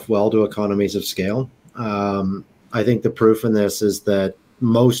itself well to economies of scale. I think the proof in this is that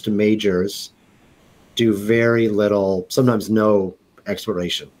most majors do very little, sometimes no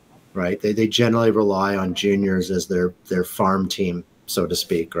exploration. Right, they generally rely on juniors as their farm team, so to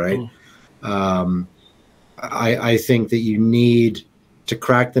speak. Right, I think that you need to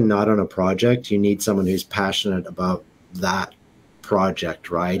crack the nut on a project. You need someone who's passionate about that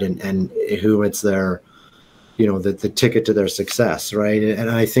project, right, and who it's their, the ticket to their success, right. And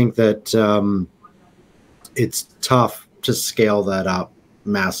I think that it's tough to scale that up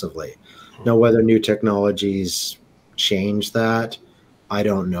massively. Now, whether new technologies change that, I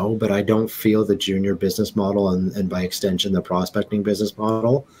don't know, but I don't feel the junior business model and by extension the prospecting business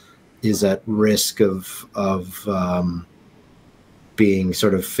model is at risk of being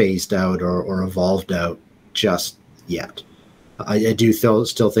sort of phased out or evolved out just yet. I do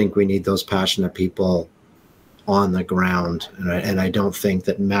still think we need those passionate people on the ground, and I don't think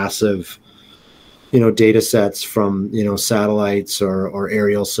that massive data sets from satellites or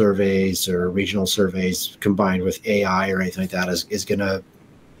aerial surveys or regional surveys combined with AI or anything like that is going to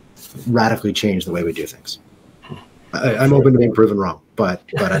radically change the way we do things. I'm open to being proven wrong, but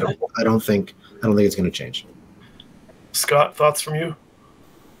I don't think it's going to change. Scott, thoughts from you?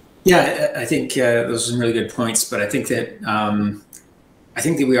 Yeah, I think those are some really good points, but I think that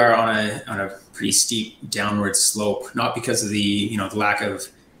we are on a pretty steep downward slope, not because of the the lack of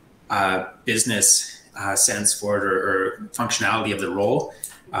business sense for it or functionality of the role.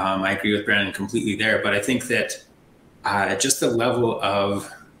 I agree with Brandon completely there, but I think that just the level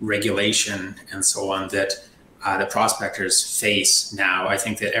of regulation and so on that the prospectors face now, I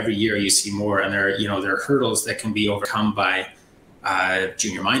think that every year you see more, and there are hurdles that can be overcome by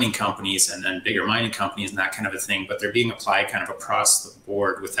junior mining companies and bigger mining companies and that kind of a thing, but they're being applied kind of across the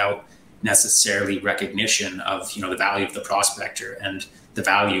board without necessarily recognition of the value of the prospector and the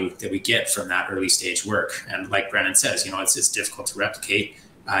value that we get from that early stage work. And like Brandon says, it's difficult to replicate.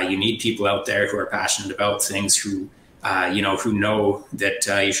 You need people out there who are passionate about things, who know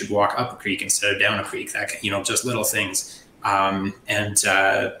that you should walk up a creek instead of down a creek. That just little things. And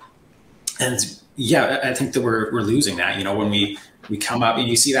yeah, I think that we're losing that. When we come up, and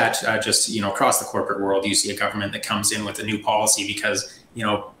you see that just across the corporate world, you see a government that comes in with a new policy because they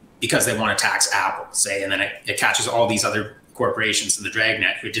want to tax Apple, say, and then it catches all these other corporations in the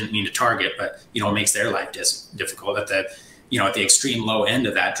dragnet who didn't mean to target, but makes their life difficult. At the extreme low end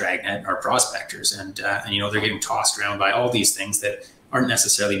of that dragnet are prospectors, and they're getting tossed around by all these things that aren't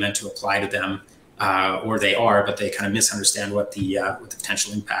necessarily meant to apply to them, or they are, but they kind of misunderstand what the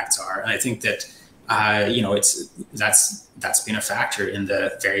potential impacts are. And I think that that's been a factor in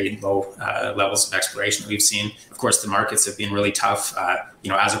the very low levels of exploration that we've seen. Of course, the markets have been really tough.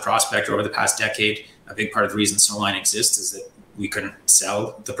 As a prospector over the past decade, a big part of the reason Snowline exists is that we couldn't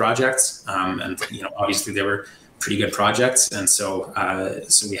sell the projects, and obviously they were pretty good projects, and so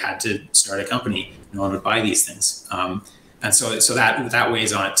we had to start a company. No one would buy these things, and so that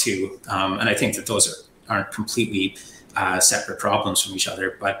weighs on it too. And I think that those aren't completely separate problems from each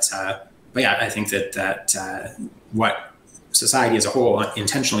other, but yeah, I think that what society as a whole,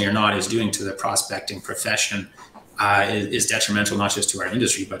 intentionally or not, is doing to the prospecting profession is detrimental, not just to our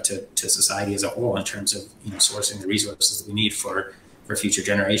industry, but to society as a whole, in terms of sourcing the resources that we need for future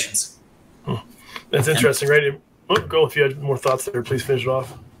generations. That's interesting, right? Go, if you had more thoughts there, please finish it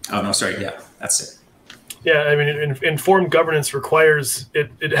off. Oh, no, sorry. Yeah, that's it. Yeah, I mean, informed governance requires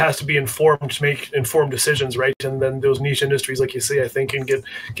it has to be informed to make informed decisions, right? And then those niche industries, like you say, I think can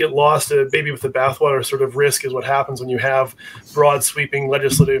get lost. A baby with the bathwater sort of risk is what happens when you have broad sweeping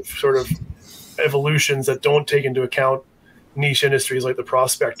legislative sort of evolutions that don't take into account niche industries like the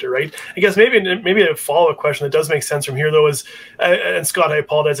prospector, right? I guess maybe a follow-up question that does make sense from here, though, is, and Scott, I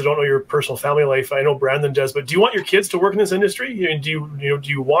apologize, I don't know your personal family life. I know Brandon does, but do you want your kids to work in this industry? Do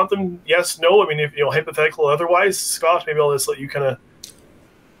you want them? Yes, no. I mean, if hypothetical otherwise, Scott, maybe I'll just let you kind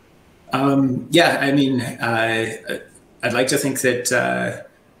of. Yeah, I mean, I'd like to think that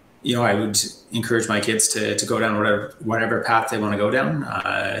I would encourage my kids to go down whatever path they want to go down.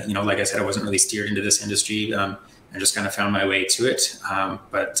 Like I said, I wasn't really steered into this industry. I just kind of found my way to it.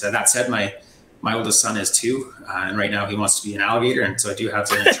 But that said, my oldest son is 2, and right now he wants to be an alligator. And so I do have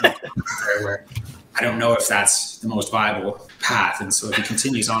the internal there where I don't know if that's the most viable path. And so if he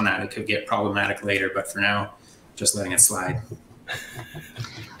continues on that, it could get problematic later. But for now, just letting it slide.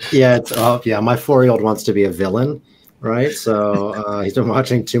 Yeah, my 4-year-old wants to be a villain, right? So he's been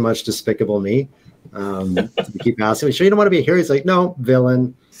watching too much Despicable Me. We keep asking me, sure you don't want to be a hero? He's like, no,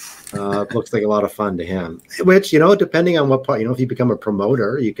 villain. Looks like a lot of fun to him, which, depending on what part, if you become a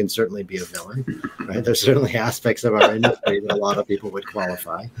promoter, you can certainly be a villain, right? There's certainly aspects of our industry that a lot of people would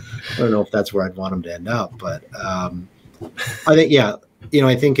qualify. I don't know if that's where I'd want them to end up, but I think,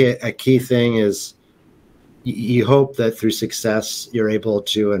 I think a key thing is you hope that through success, you're able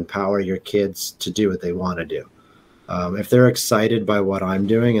to empower your kids to do what they want to do. If they're excited by what I'm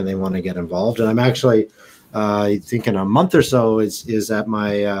doing and they want to get involved, and I'm actually, I think in a month or so is at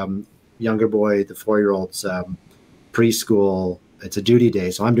my younger boy, the 4-year-old's preschool. It's a duty day,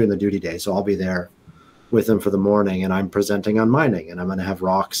 so I'm doing the duty day. So I'll be there with him for the morning, and I'm presenting on mining, and I'm going to have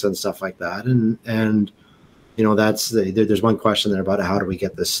rocks and stuff like that. And there's one question there about how do we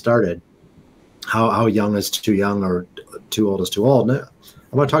get this started? How young is too young, or too old is too old? And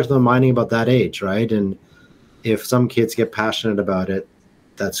I want to talk to them mining about that age, right? And if some kids get passionate about it,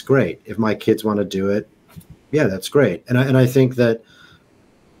 that's great. If my kids want to do it, yeah, that's great. And I think that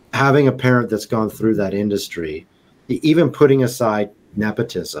having a parent that's gone through that industry, even putting aside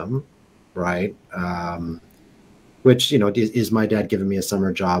nepotism, right? Which, is my dad giving me a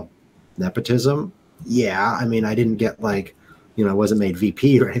summer job nepotism? Yeah. I mean, I didn't get I wasn't made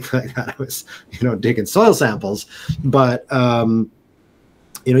VP or anything like that. I was, digging soil samples, but,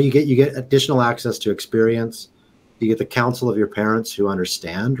 you get additional access to experience. You get the counsel of your parents who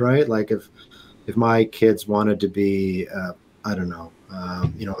understand, right? Like if my kids wanted to be, I don't know,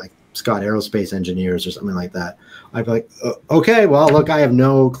 like Scott aerospace engineers or something like that, I'd be like, okay, well, look, I have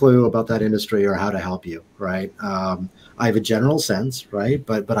no clue about that industry or how to help you, right? I have a general sense, right?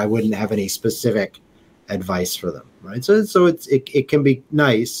 But I wouldn't have any specific advice for them, right? So it can be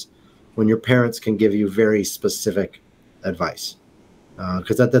nice when your parents can give you very specific advice,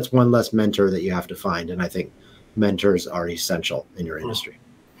 because that's one less mentor that you have to find, and I think mentors are essential in your industry.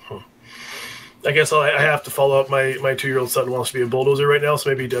 I guess I have to follow up. My 2-year-old son wants to be a bulldozer right now,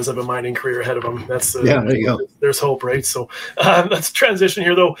 so maybe he does have a mining career ahead of him. That's yeah, there you go. There's hope, right? So let's transition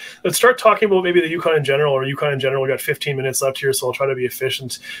here, though. Let's start talking about maybe the Yukon in general, or Yukon in general. We got 15 minutes left here, so I'll try to be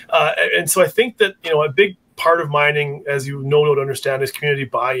efficient. And so I think that a big part of mining, as you know to understand, is community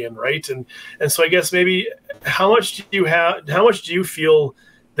buy-in, right? And so I guess maybe how much do you feel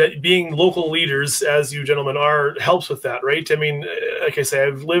that being local leaders, as you gentlemen are, helps with that, right? I mean, like I say,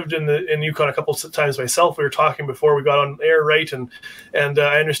 I've lived in Yukon a couple of times myself. We were talking before we got on air, right? And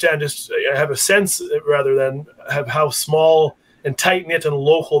I understand, I have a sense rather than have how small and tight knit and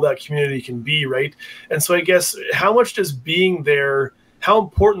local that community can be, right? And so I guess how much does being there, how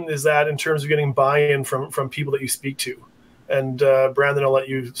important is that in terms of getting buy-in from people that you speak to? And Brandon, I'll let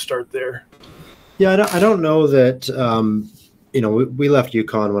you start there. Yeah, I don't know that. We left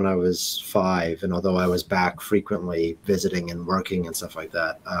Yukon when I was 5, and although I was back frequently visiting and working and stuff like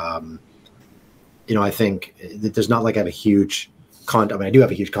that, I think that there's not like I have a huge I do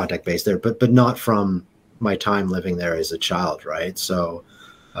have a huge contact base there, but not from my time living there as a child, right? So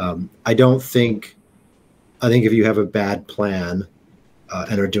I think if you have a bad plan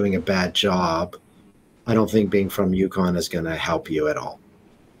and are doing a bad job, I don't think being from Yukon is going to help you at all.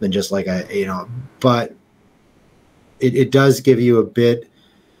 And just like but it does give you a bit,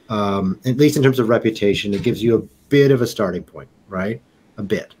 at least in terms of reputation, it gives you a bit of a starting point, right? A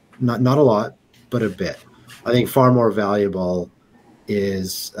bit, not a lot, but a bit. I think far more valuable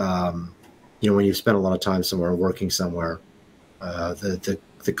is, when you've spent a lot of time somewhere, working somewhere,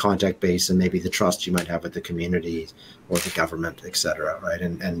 the contact base and maybe the trust you might have with the community or the government, et cetera, right?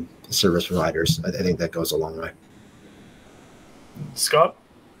 And service providers. I think that goes a long way. Scott?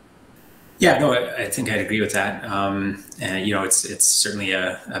 Yeah, no, I think I'd agree with that. And it's certainly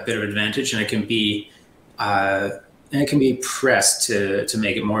a bit of an advantage, and it can be pressed to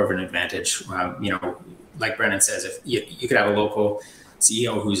make it more of an advantage. Like Brandon says, if you could have a local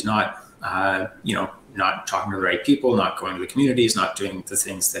CEO who's not not talking to the right people, not going to the communities, not doing the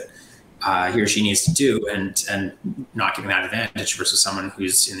things that he or she needs to do, and not getting that advantage versus someone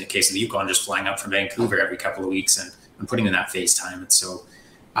who's, in the case of the Yukon, just flying up from Vancouver every couple of weeks and putting in that FaceTime. And so.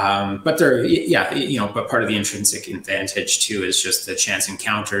 But but part of the intrinsic advantage too is just the chance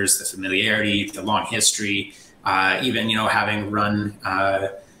encounters, the familiarity, the long history, even, having run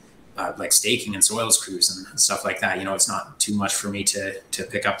like staking and soils crews and stuff like that. It's not too much for me to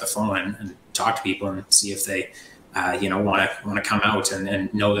pick up the phone and talk to people and see if they, want to come out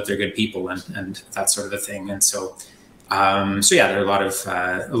and know that they're good people and that sort of a thing. And so, there are a lot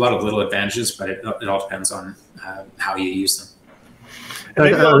of little advantages, but it all depends on how you use them.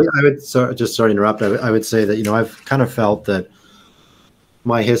 I would sorry to interrupt. I would say that I've kind of felt that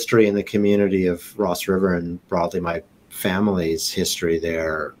my history in the community of Ross River and broadly my family's history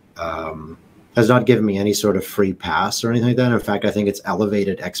there has not given me any sort of free pass or anything like that. In fact, I think it's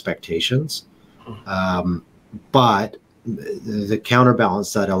elevated expectations. But the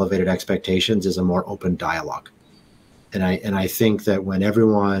counterbalance to that elevated expectations is a more open dialogue, and I think that when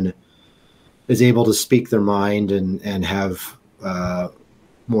everyone is able to speak their mind and have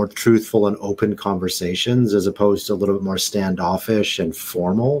more truthful and open conversations as opposed to a little bit more standoffish and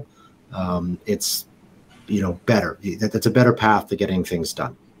formal, it's better. That's a better path to getting things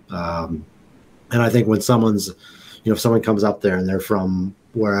done. And I think when if someone comes up there and they're from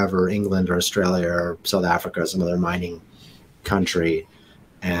wherever, England or Australia or South Africa or some other mining country,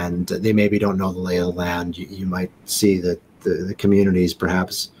 and they maybe don't know the lay of the land, you might see that the community is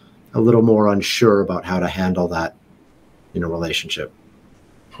perhaps a little more unsure about how to handle that relationship.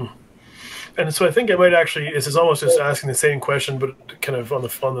 And so I think I might actually, this is almost just asking the same question, but kind of on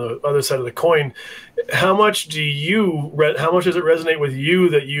the other side of the coin. How much does it resonate with you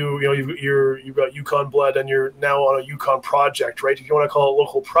that you've got Yukon blood and you're now on a Yukon project, right? If you want to call it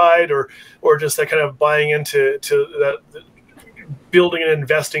local pride or just that kind of buying into that, building and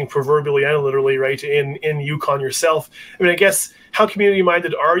investing proverbially and literally, right, in Yukon yourself. I mean, I guess how community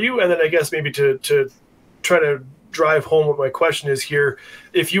minded are you? And then I guess maybe to try to drive home what my question is here.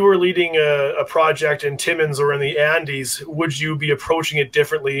 If you were leading a project in Timmins or in the Andes, would you be approaching it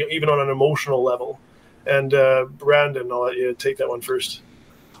differently, even on an emotional level? And Brandon, I'll let you take that one first.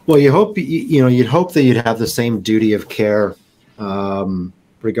 Well, you'd hope that you'd have the same duty of care,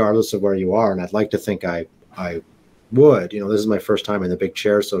 regardless of where you are. And I'd like to think I would. This is my first time in the big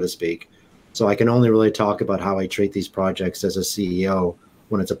chair, so to speak. So I can only really talk about how I treat these projects as a CEO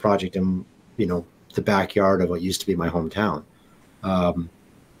when it's a project I'm, the backyard of what used to be my hometown.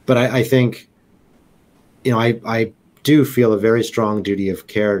 But I think, I do feel a very strong duty of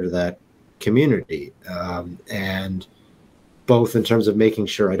care to that community, and both in terms of making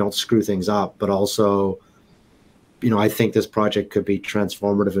sure I don't screw things up, but also, I think this project could be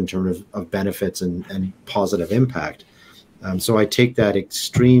transformative in terms of benefits and positive impact. So I take that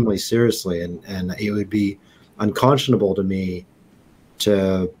extremely seriously, and it would be unconscionable to me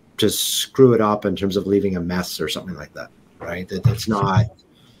to screw it up in terms of leaving a mess or something like that, right? That's not,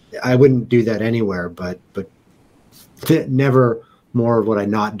 I wouldn't do that anywhere, but never more would I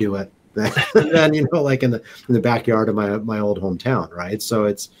not do it than like in the backyard of my old hometown, right? So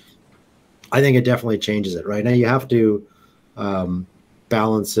I think it definitely changes it. Right now, you have to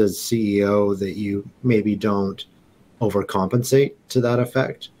balance as CEO that you maybe don't overcompensate to that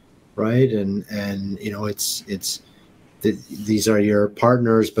effect, right? And these are your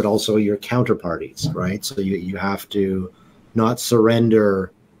partners, but also your counterparties, right? So you have to not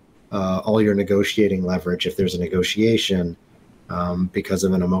surrender all your negotiating leverage if there's a negotiation because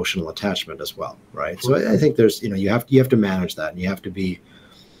of an emotional attachment as well, right? So I think there's you have to manage that, and you have to be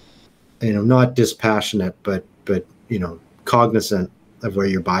not dispassionate, but cognizant of where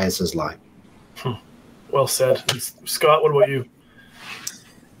your biases lie. Well said. Scott, what about you?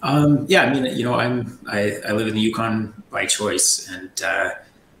 Yeah, I mean, I live in the Yukon by choice, and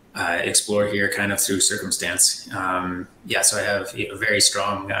explore here kind of through circumstance. So I have a very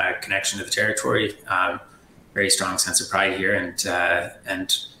strong connection to the territory, very strong sense of pride here, and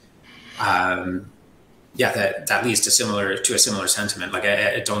that leads to a similar sentiment. Like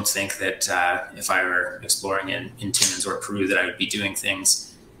I don't think that if I were exploring in Timmins or Peru that I would be doing things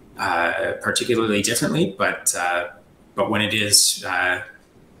particularly differently, but when it is,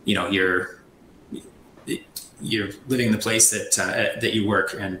 you're living in the place that you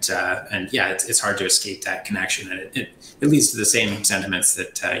work, and it's hard to escape that connection, and it leads to the same sentiments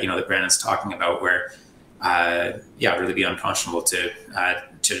that that Brandon's talking about, where really be unconscionable to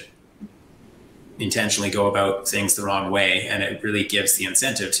intentionally go about things the wrong way, and it really gives the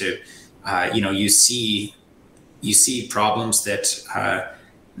incentive to you see problems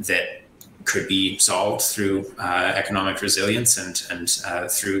that could be solved through economic resilience and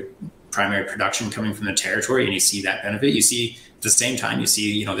through primary production coming from the territory, and you see that benefit. You see at the same time, you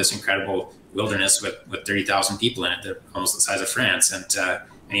see this incredible wilderness with 30,000 people in it. They're almost the size of France, and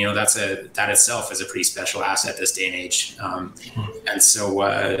that itself is a pretty special asset this day and age. And so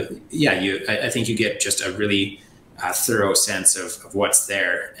I think you get just a really thorough sense of what's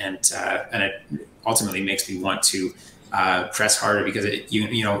there, and it ultimately makes me want to press harder, because you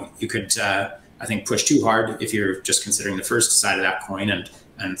could I think push too hard if you're just considering the first side of that coin, and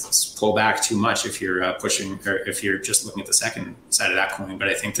pull back too much if you're pushing, or if you're just looking at the second side of that coin. But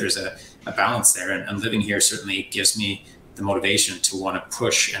I think there's a balance there, and living here certainly gives me the motivation to want to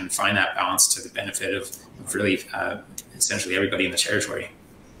push and find that balance to the benefit of really essentially everybody in the territory.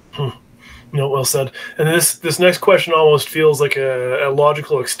 Well said. And this next question almost feels like a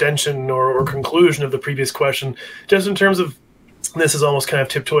logical extension or conclusion of the previous question, just in terms of this is almost kind of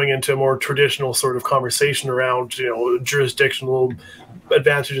tiptoeing into a more traditional sort of conversation around jurisdictional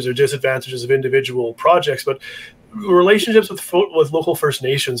advantages or disadvantages of individual projects, but relationships with local First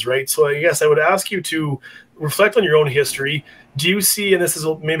Nations, right? So I guess I would ask you to reflect on your own history. Do you see, and this is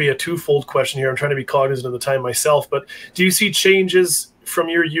maybe a twofold question here, I'm trying to be cognizant of the time myself, but do you see changes from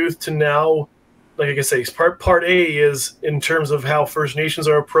your youth to now? Like I say, part A is in terms of how First Nations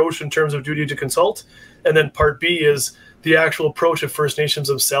are approached in terms of duty to consult, and then part B is the actual approach of First Nations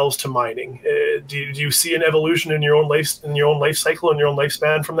themselves to mining. Do you see an evolution in your own life cycle and your own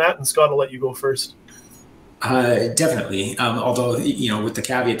lifespan from that? And Scott, I'll let you go first. Definitely. Although, with the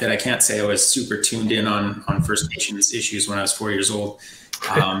caveat that I can't say I was super tuned in on First Nations issues when I was 4 years old.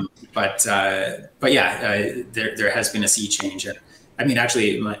 But there has been a sea change. I mean,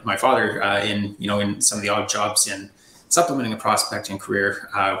 actually, my father, in some of the odd jobs in supplementing a prospecting career,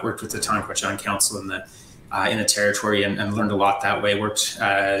 worked with the Tonquitchon Council in the territory, and learned a lot that way. Worked,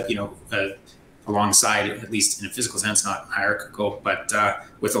 alongside, at least in a physical sense, not hierarchical, but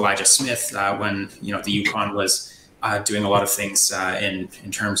with Elijah Smith when the Yukon was doing a lot of things in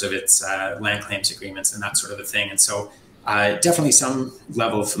terms of its land claims agreements and that sort of a thing. And so definitely some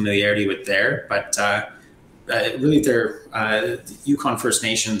level of familiarity with there, but really the Yukon First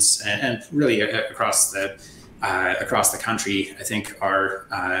Nations and really across the country, I think, are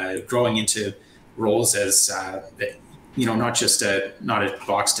growing into roles as not just not a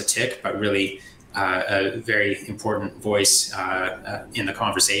box to tick, but really a very important voice in the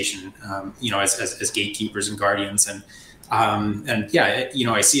conversation, as gatekeepers and guardians. And And yeah,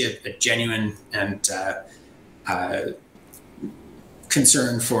 I see a genuine and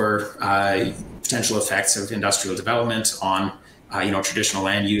concern for potential effects of industrial development on traditional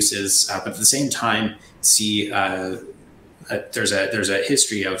land uses, but at the same time see there's a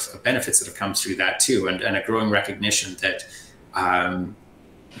history of benefits that have come through that too, and a growing recognition that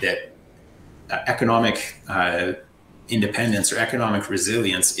economic independence or economic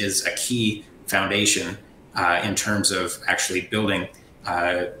resilience is a key foundation in terms of actually building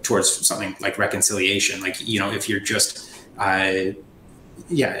towards something like reconciliation. Like, if you're just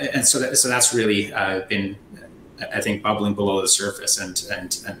and so that's really been, I think, bubbling below the surface,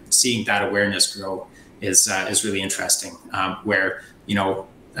 and seeing that awareness grow is really interesting. Where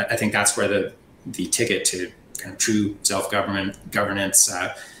I think that's where the ticket to kind of true governance,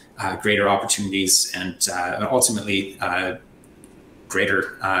 greater opportunities, and ultimately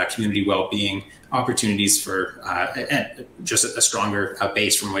greater community well-being opportunities for and just a stronger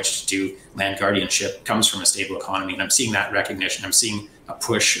base from which to do land guardianship comes from a stable economy. And I'm seeing that recognition. I'm seeing a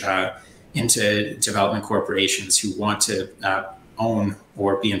push into development corporations who want to own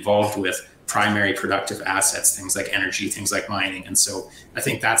or be involved with primary productive assets, things like energy, things like mining. And so I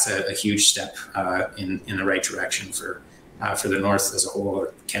think that's a huge step in the right direction for the North as a whole,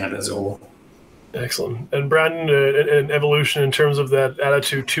 or Canada as a whole. Excellent. And Brandon, an evolution in terms of that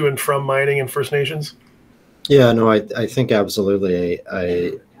attitude to and from mining and First Nations? Yeah, no, I think absolutely.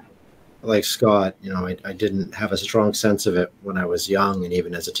 I like Scott, I didn't have a strong sense of it when I was young, and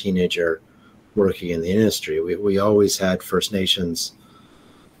even as a teenager working in the industry. We always had First Nations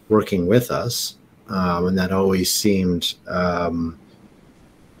working with us, and that always seemed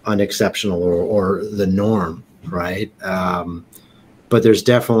unexceptional or the norm, right? But there's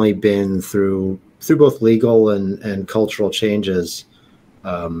definitely been through both legal and cultural changes,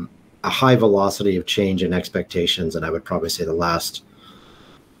 a high velocity of change and expectations. And I would probably say the last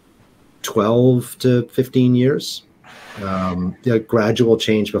 12 to 15 years, gradual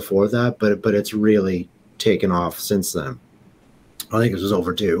change before that, but it's really taken off since then. I think it was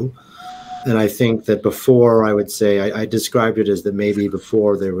overdue. And I think that before, I would say, I described it as that maybe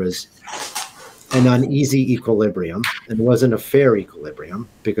before there was an uneasy equilibrium, and it wasn't a fair equilibrium,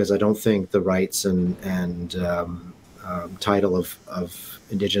 because I don't think the rights and title of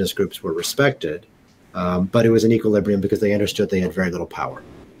Indigenous groups were respected, but it was an equilibrium because they understood they had very little power,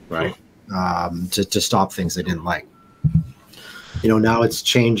 right? To stop things they didn't like. Now it's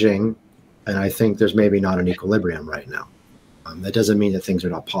changing, and I think there's maybe not an equilibrium right now. That doesn't mean that things are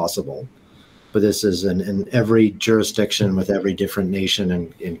not possible, but this is in every jurisdiction with every different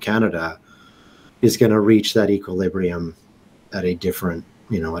nation in Canada is going to reach that equilibrium at a different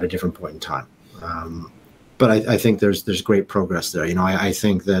point in time. But I think there's great progress there. I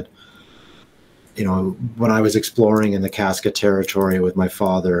think that, when I was exploring in the Casca territory with my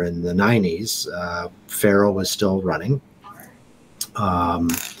father in the 90s, Faro was still running.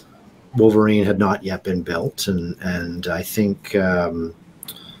 Wolverine had not yet been built, and I think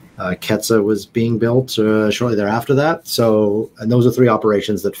Quetzal was being built shortly thereafter that. And those are three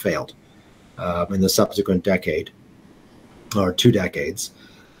operations that failed in the subsequent decade or 2 decades.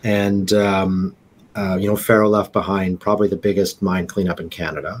 And, Faro left behind probably the biggest mine cleanup in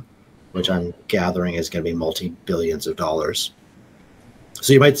Canada, which I'm gathering is going to be multi-billions of dollars.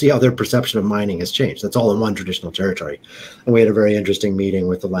 So you might see how their perception of mining has changed. That's all in one traditional territory. And we had a very interesting meeting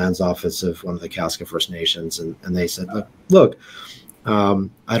with the lands office of one of the Casca First Nations, and they said, look,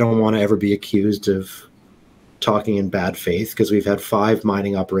 I don't want to ever be accused of talking in bad faith, because we've had 5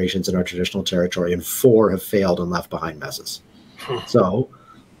 mining operations in our traditional territory, and 4 have failed and left behind messes. So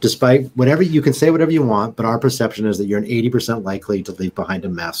despite whatever, you can say whatever you want, but our perception is that you're an 80% likely to leave behind a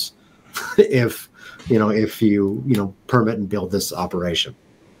mess if you permit and build this operation.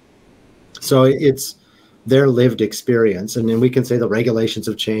 So it's their lived experience. And then we can say the regulations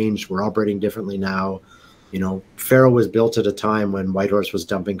have changed. We're operating differently now. Faro was built at a time when Whitehorse was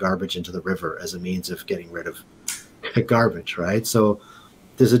dumping garbage into the river as a means of getting rid of garbage, right? So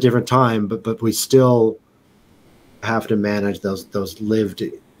there's a different time, but we still have to manage those lived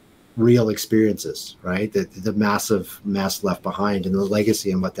real experiences, right? The massive mess left behind and the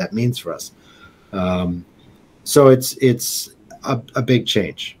legacy and what that means for us. So it's a big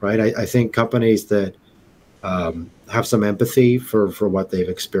change, right? I think companies that have some empathy for what they've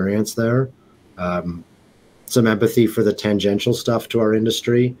experienced there, some empathy for the tangential stuff to our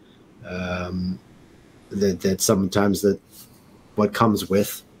industry, that sometimes what comes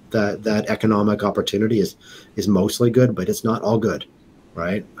with that economic opportunity is mostly good, but it's not all good,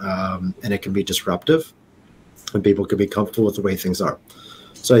 right? And it can be disruptive, and people can be comfortable with the way things are.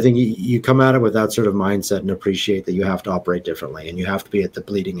 So I think you come at it with that sort of mindset and appreciate that you have to operate differently and you have to be at the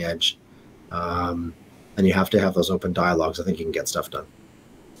bleeding edge. And you have to have those open dialogues. I think you can get stuff done.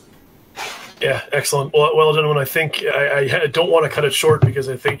 Yeah, excellent. Well, gentlemen, I think I don't want to cut it short because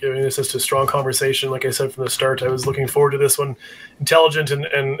I think this is a strong conversation. Like I said from the start, I was looking forward to this one. Intelligent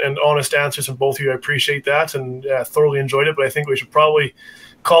and honest answers from both of you. I appreciate that and thoroughly enjoyed it. But I think we should probably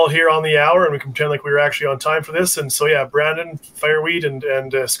call here on the hour and we can pretend like we were actually on time for this. And so, yeah, Brandon, Fireweed, and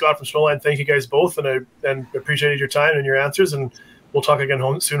Scott from Snowline, thank you guys both. And I appreciated your time and your answers. And we'll talk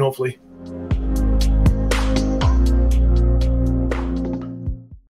again soon, hopefully.